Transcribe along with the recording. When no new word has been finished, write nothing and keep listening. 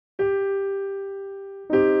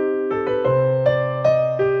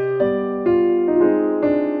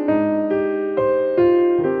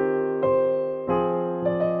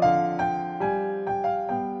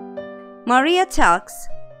Mária Telkes.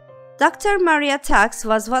 Dr. Mária Telkes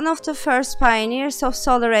was one of the first pioneers of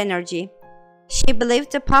solar energy. She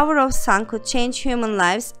believed the power of sun could change human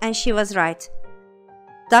lives, and she was right.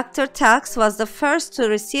 Dr. Telkes was the first to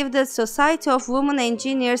receive the Society of Women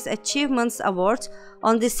Engineers Achievements Award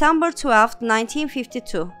on December 12,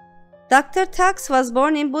 1952. Dr. Telkes was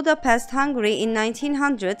born in Budapest, Hungary in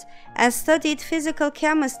 1900 and studied physical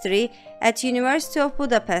chemistry at University of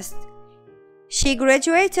Budapest. She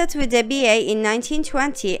graduated with a BA in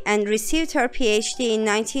 1920 and received her PhD in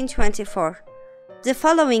 1924. The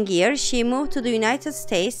following year, she moved to the United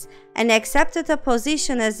States and accepted a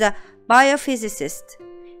position as a biophysicist.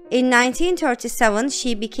 In 1937,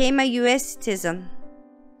 she became a U.S. citizen.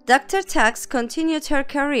 Dr. Telkes continued her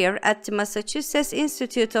career at the Massachusetts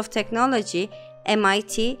Institute of Technology,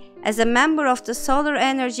 MIT, as a member of the Solar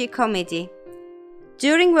Energy Committee.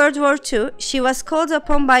 During World War II, she was called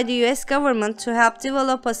upon by the U.S. government to help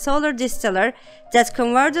develop a solar distiller that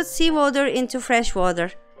converted seawater into fresh water.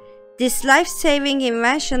 This life-saving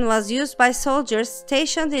invention was used by soldiers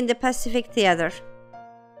stationed in the Pacific Theater.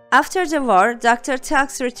 After the war, Dr.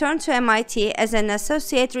 Telkes returned to MIT as an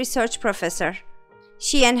associate research professor.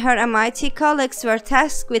 She and her MIT colleagues were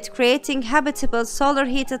tasked with creating habitable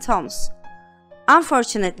solar-heated homes.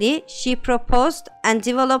 Unfortunately, she proposed and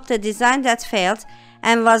developed a design that failed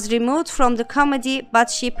and was removed from the committee, but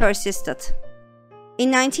she persisted. In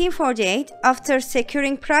 1948, after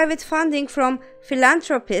securing private funding from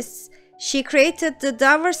philanthropists, she created the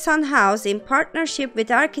Dover Sun House in partnership with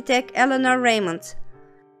architect Eleanor Raymond.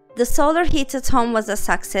 The solar-heated home was a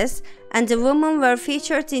success, and the women were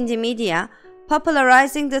featured in the media,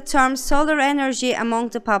 popularizing the term solar energy among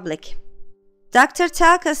the public. Dr.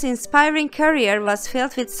 Telkes' inspiring career was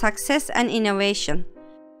filled with success and innovation.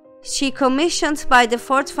 She commissioned by the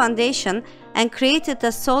Ford Foundation and created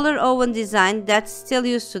a solar oven design that's still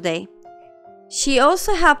used today. She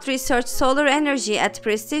also helped research solar energy at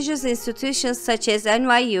prestigious institutions such as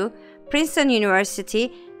NYU, Princeton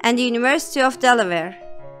University, and the University of Delaware.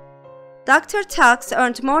 Dr. Telkes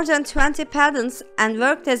earned more than 20 patents and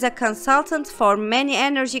worked as a consultant for many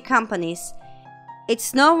energy companies.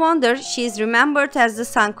 It's no wonder she is remembered as the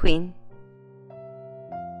Sun Queen.